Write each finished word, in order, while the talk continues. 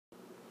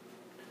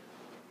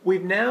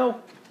We've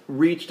now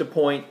reached a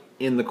point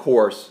in the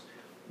course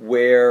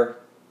where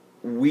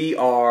we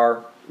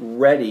are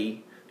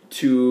ready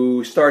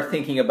to start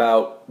thinking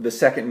about the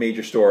second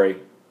major story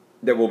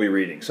that we'll be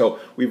reading. So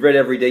we've read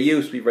Everyday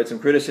Use, we've read some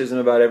criticism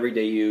about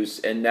everyday use,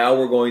 and now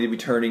we're going to be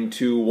turning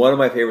to one of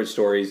my favorite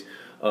stories,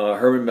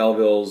 Herman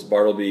Melville's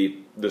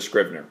Bartleby the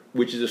Scrivener,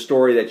 which is a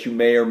story that you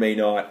may or may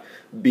not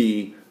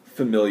be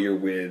familiar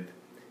with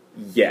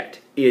yet.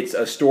 It's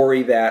a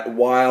story that,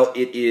 while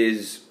it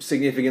is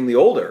significantly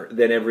older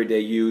than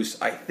Everyday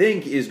Use, I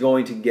think is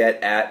going to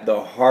get at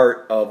the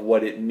heart of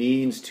what it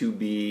means to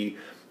be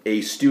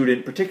a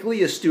student,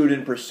 particularly a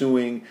student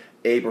pursuing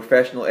a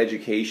professional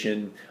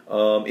education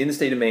in the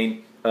state of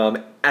Maine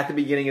at the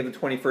beginning of the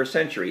 21st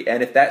century.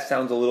 And if that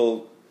sounds a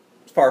little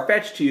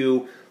far-fetched to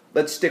you,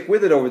 let's stick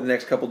with it over the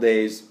next couple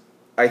days.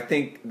 I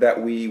think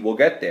that we will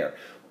get there.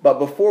 But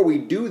before we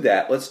do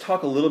that, let's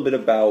talk a little bit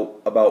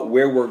about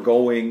where we're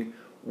going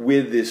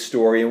with this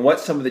story and what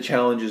some of the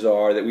challenges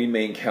are that we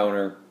may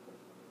encounter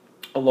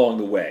along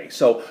the way.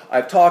 So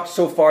I've talked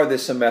so far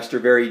this semester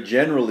very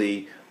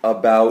generally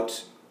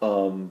about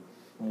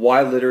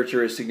why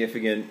literature is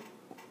significant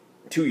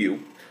to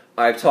you.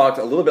 I've talked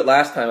a little bit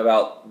last time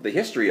about the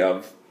history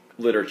of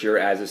literature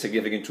as a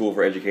significant tool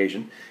for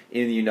education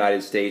in the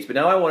United States, but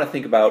now I want to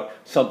think about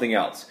something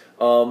else.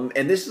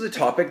 And this is a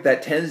topic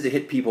that tends to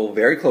hit people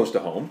very close to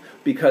home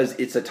because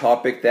it's a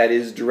topic that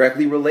is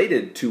directly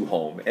related to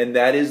home, and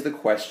that is the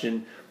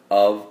question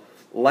of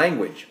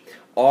language.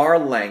 Our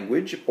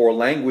language, or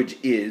language,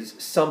 is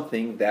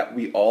something that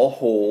we all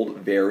hold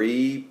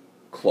very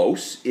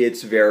close.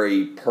 It's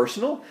very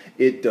personal.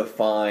 It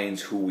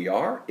defines who we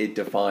are. It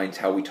defines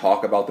how we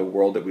talk about the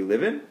world that we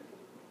live in.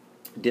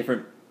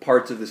 Different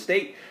parts of the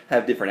state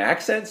have different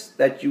accents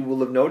that you will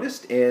have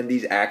noticed, and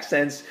these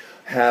accents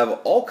have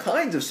all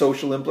kinds of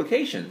social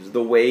implications.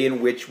 The way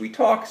in which we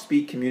talk,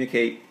 speak,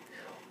 communicate,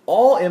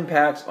 all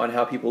impacts on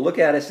how people look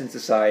at us in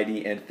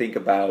society and think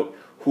about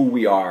who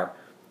we are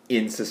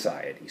in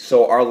society.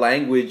 So our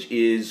language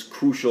is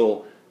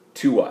crucial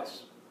to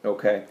us.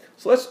 Okay?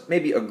 So let's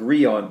maybe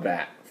agree on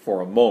that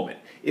for a moment.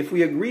 If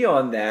we agree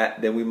on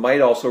that, then we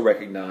might also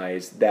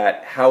recognize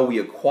that how we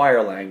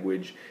acquire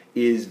language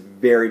is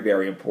very,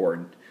 very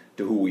important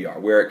to who we are,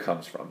 where it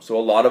comes from. So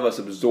a lot of us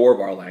absorb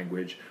our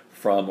language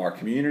from our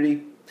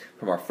community,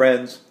 from our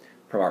friends,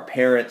 from our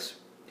parents.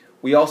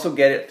 We also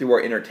get it through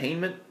our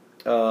entertainment.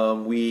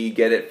 We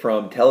get it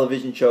from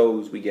television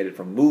shows, we get it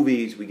from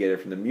movies, we get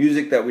it from the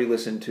music that we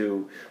listen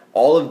to.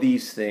 All of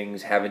these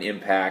things have an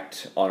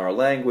impact on our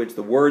language,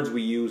 the words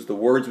we use, the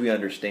words we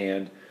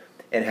understand,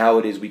 and how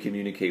it is we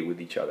communicate with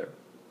each other.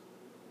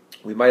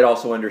 We might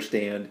also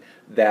understand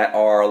that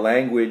our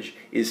language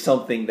is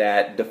something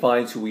that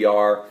defines who we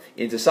are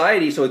in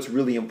society, so it's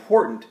really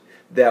important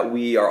that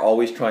we are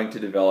always trying to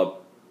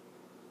develop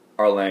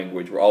our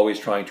language. We're always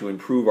trying to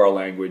improve our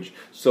language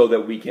so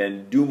that we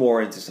can do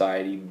more in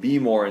society, be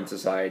more in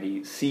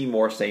society, see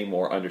more, say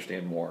more,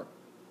 understand more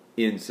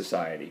in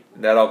society.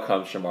 And that all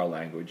comes from our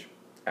language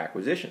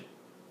acquisition.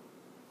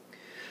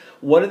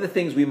 One of the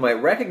things we might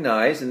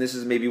recognize, and this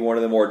is maybe one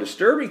of the more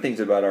disturbing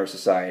things about our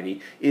society,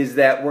 is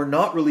that we're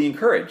not really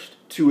encouraged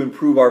to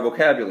improve our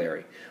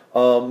vocabulary.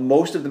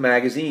 Most of the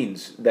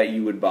magazines that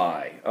you would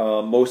buy,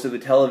 most of the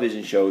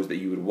television shows that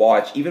you would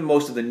watch, even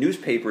most of the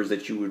newspapers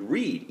that you would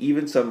read,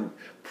 even some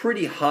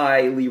pretty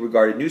highly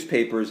regarded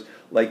newspapers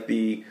like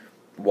the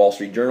Wall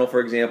Street Journal, for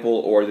example,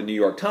 or the New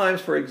York Times,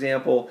 for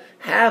example,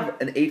 have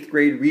an 8th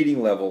grade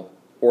reading level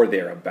or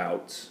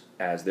thereabouts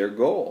as their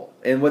goal.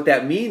 And what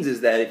that means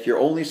is that if you're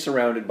only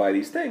surrounded by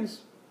these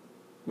things,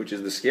 which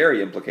is the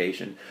scary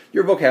implication,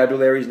 your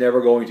vocabulary is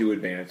never going to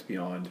advance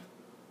beyond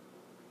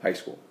high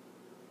school.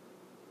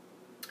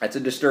 That's a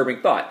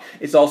disturbing thought.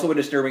 It's also a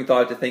disturbing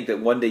thought to think that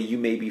one day you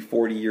may be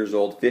 40 years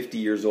old, 50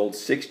 years old,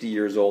 60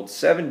 years old,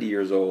 70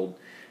 years old,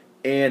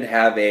 and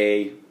have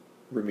a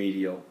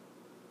remedial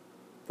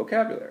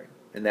vocabulary.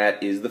 And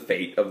that is the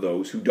fate of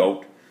those who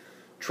don't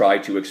try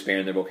to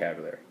expand their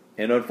vocabulary.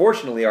 And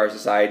unfortunately, our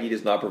society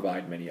does not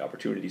provide many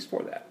opportunities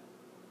for that.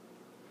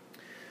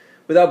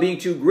 Without being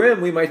too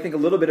grim, we might think a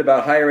little bit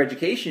about higher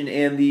education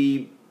and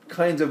the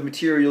kinds of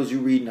materials you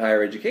read in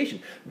higher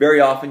education. Very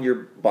often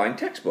you're buying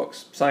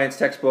textbooks, science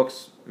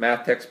textbooks,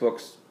 math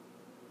textbooks,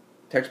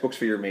 textbooks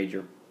for your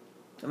major.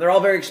 And they're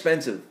all very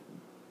expensive,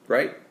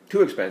 right?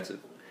 Too expensive.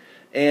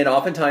 And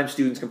oftentimes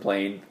students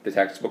complain the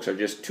textbooks are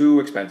just too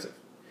expensive.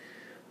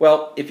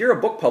 Well, if you're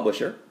a book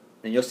publisher,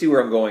 and you'll see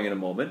where I'm going in a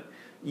moment,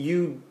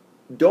 you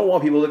don't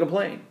want people to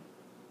complain.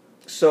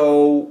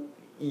 So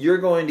you're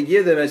going to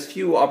give them as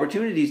few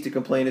opportunities to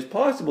complain as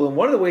possible, and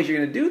one of the ways you're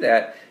going to do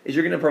that is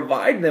you're going to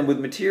provide them with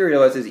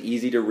material that's as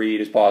easy to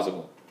read as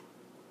possible,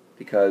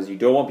 because you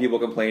don't want people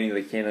complaining that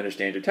they can't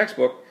understand your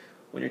textbook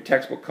when your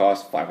textbook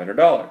costs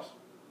 $500.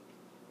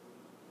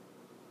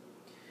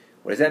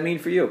 What does that mean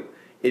for you?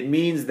 It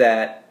means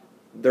that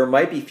there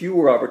might be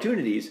fewer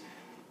opportunities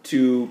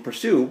to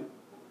pursue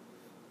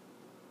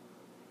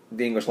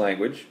the English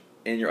language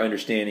and your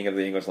understanding of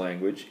the English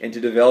language, and to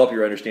develop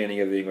your understanding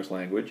of the English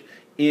language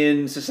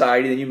in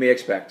society than you may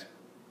expect.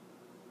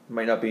 It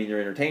might not be in your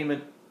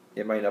entertainment.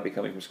 It might not be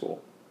coming from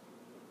school.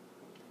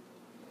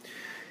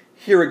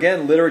 Here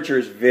again, literature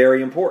is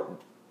very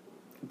important,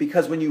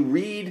 because when you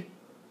read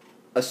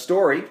a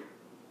story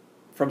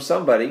from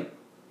somebody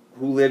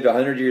who lived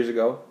 100 years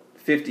ago,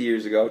 50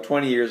 years ago,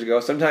 20 years ago,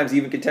 sometimes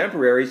even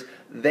contemporaries,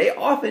 they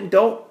often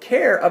don't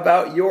care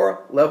about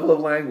your level of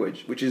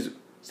language, which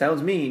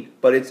sounds mean,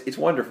 but it's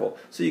wonderful.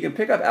 So you can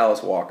pick up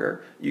Alice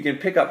Walker, you can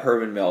pick up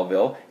Herman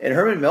Melville, and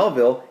Herman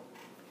Melville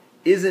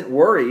isn't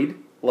worried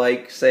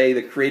like, say,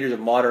 the creators of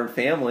Modern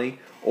Family,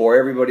 or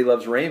Everybody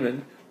Loves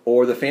Raymond,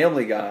 or The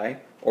Family Guy,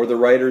 or the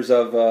writers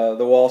of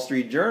the Wall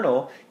Street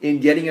Journal,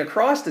 in getting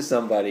across to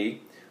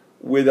somebody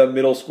with a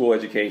middle school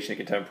education in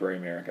contemporary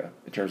America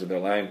in terms of their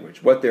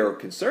language. What they're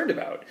concerned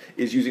about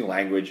is using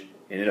language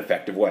in an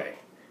effective way,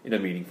 in a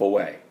meaningful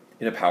way,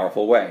 in a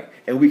powerful way.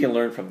 And we can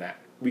learn from that.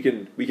 We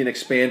can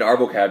expand our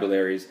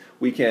vocabularies.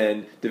 We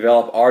can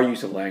develop our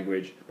use of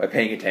language by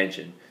paying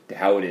attention to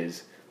how it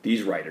is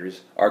these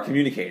writers are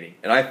communicating.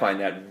 And I find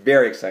that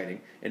very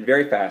exciting and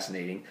very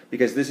fascinating,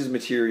 because this is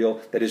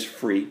material that is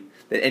free,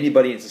 that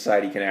anybody in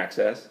society can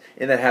access,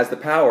 and that has the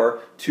power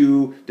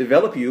to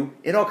develop you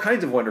in all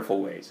kinds of wonderful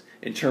ways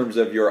in terms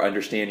of your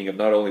understanding of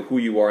not only who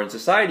you are in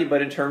society,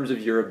 but in terms of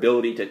your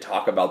ability to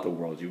talk about the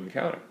world you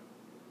encounter.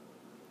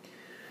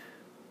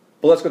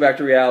 But let's go back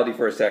to reality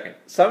for a second.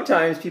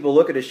 Sometimes people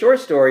look at a short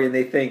story and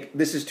they think,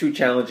 this is too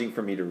challenging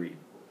for me to read.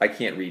 I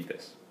can't read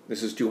this.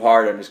 This is too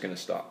hard, I'm just going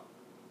to stop.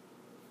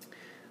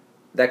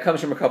 That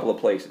comes from a couple of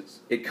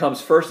places. It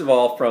comes, first of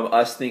all, from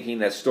us thinking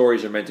that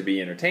stories are meant to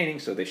be entertaining,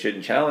 so they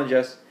shouldn't challenge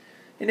us.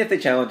 And if they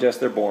challenge us,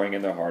 they're boring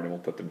and they're hard, and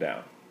we'll put them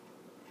down.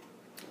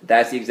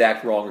 That's the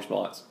exact wrong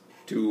response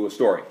to a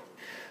story,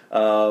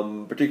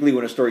 particularly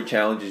when a story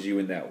challenges you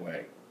in that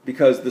way.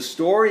 Because the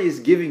story is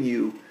giving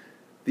you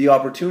the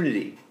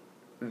opportunity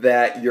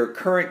that your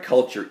current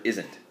culture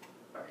isn't.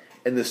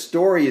 And the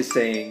story is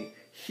saying,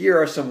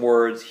 here are some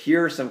words,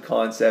 here are some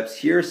concepts,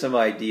 here are some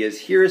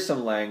ideas, here is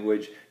some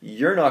language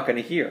you're not going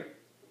to hear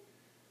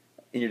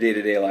in your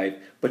day-to-day life,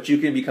 but you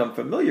can become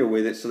familiar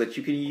with it so that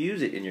you can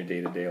use it in your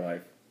day-to-day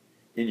life,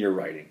 in your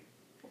writing,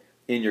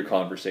 in your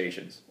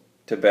conversations,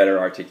 to better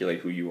articulate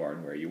who you are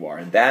and where you are.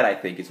 And that, I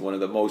think, is one of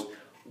the most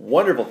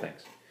wonderful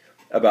things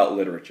about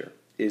literature,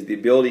 is the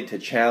ability to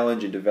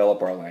challenge and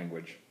develop our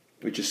language,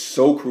 which is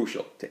so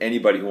crucial to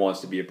anybody who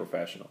wants to be a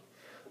professional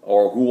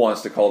or who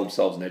wants to call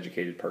themselves an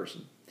educated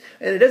person.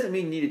 And it doesn't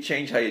mean you need to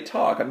change how you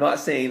talk. I'm not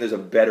saying there's a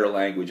better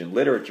language in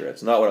literature.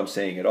 That's not what I'm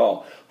saying at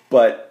all.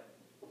 But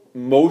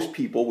most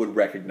people would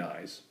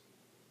recognize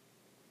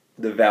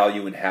the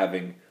value in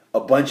having a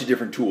bunch of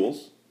different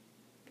tools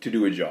to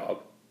do a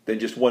job than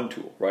just one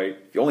tool, right?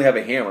 If you only have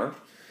a hammer,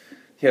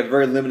 if you have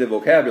very limited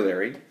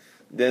vocabulary, then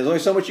there's only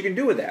so much you can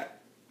do with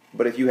that.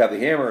 But if you have the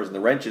hammers and the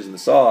wrenches and the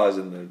saws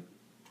and the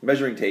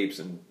measuring tapes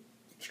and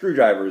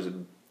screwdrivers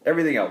and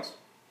everything else,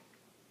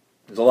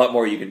 there's a lot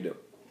more you can do.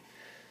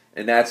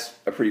 And that's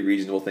a pretty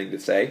reasonable thing to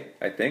say,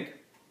 I think.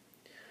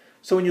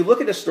 So when you look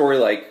at a story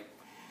like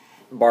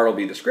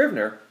Bartleby the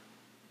Scrivener,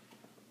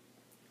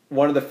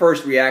 one of the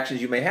first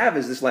reactions you may have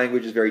is, this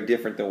language is very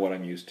different than what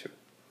I'm used to.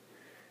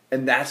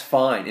 And that's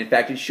fine. In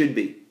fact, it should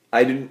be.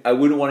 I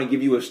wouldn't want to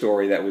give you a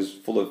story that was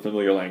full of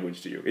familiar language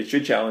to you. It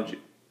should challenge you.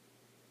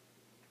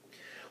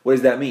 What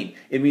does that mean?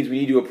 It means we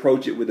need to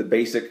approach it with a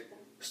basic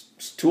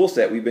tool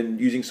set we've been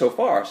using so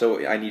far.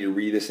 So I need to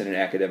read this in an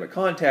academic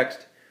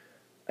context.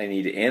 I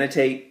need to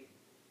annotate.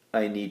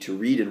 I need to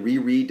read and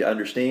reread to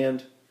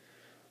understand.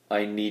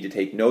 I need to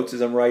take notes as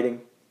I'm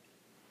writing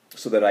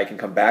so that I can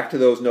come back to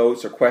those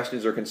notes or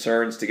questions or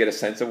concerns to get a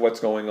sense of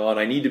what's going on.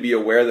 I need to be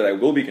aware that I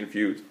will be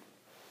confused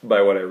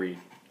by what I read.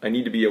 I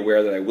need to be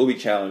aware that I will be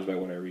challenged by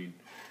what I read.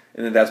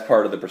 And then that's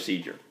part of the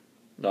procedure,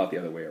 not the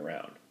other way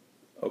around.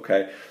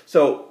 Okay?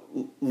 So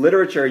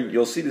literature,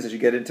 you'll see this as you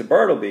get into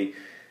Bartleby,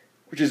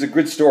 which is a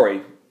good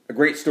story, a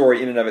great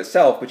story in and of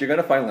itself, but you're going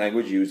to find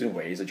language used in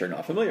ways that you're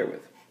not familiar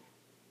with.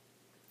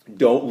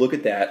 Don't look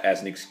at that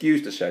as an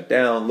excuse to shut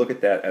down. Look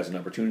at that as an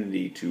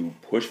opportunity to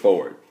push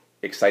forward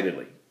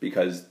excitedly,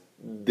 because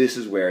this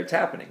is where it's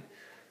happening.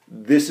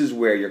 This is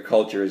where your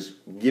culture is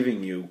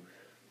giving you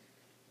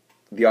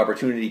the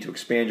opportunity to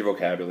expand your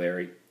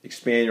vocabulary,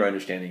 expand your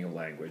understanding of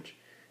language,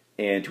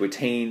 and to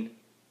attain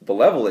the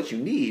level that you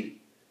need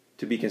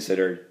to be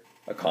considered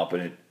a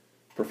competent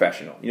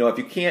professional. You know, if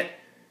you can't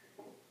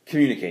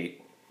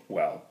communicate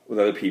well with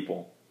other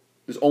people,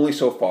 there's only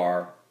so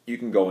far you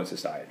can go in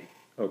society.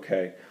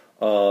 Okay,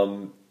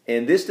 and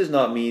this does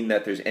not mean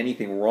that there's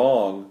anything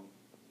wrong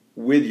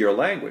with your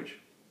language.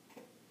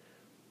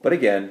 But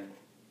again,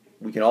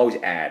 we can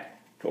always add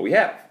to what we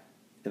have.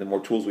 And the more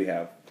tools we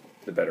have,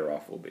 the better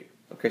off we'll be.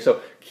 Okay, so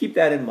keep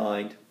that in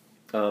mind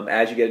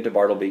as you get into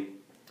Bartleby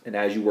and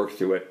as you work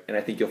through it. And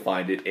I think you'll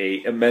find it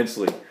an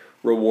immensely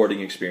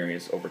rewarding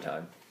experience over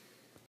time.